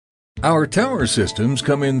Our tower systems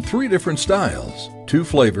come in 3 different styles: 2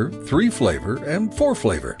 flavor, 3 flavor, and 4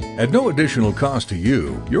 flavor. At no additional cost to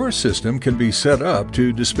you, your system can be set up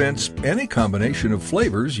to dispense any combination of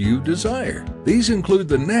flavors you desire. These include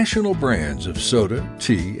the national brands of soda,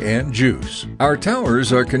 tea, and juice. Our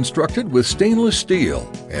towers are constructed with stainless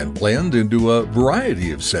steel and blend into a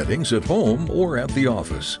variety of settings at home or at the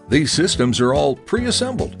office. These systems are all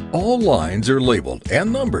pre-assembled. All lines are labeled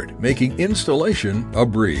and numbered, making installation a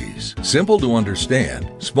breeze. Simple to understand,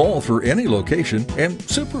 small for any location, and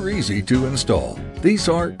super easy to install. These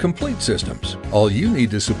are complete systems. All you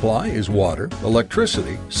need to supply is water,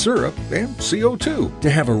 electricity, syrup, and CO2 to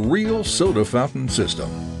have a real soda fountain system.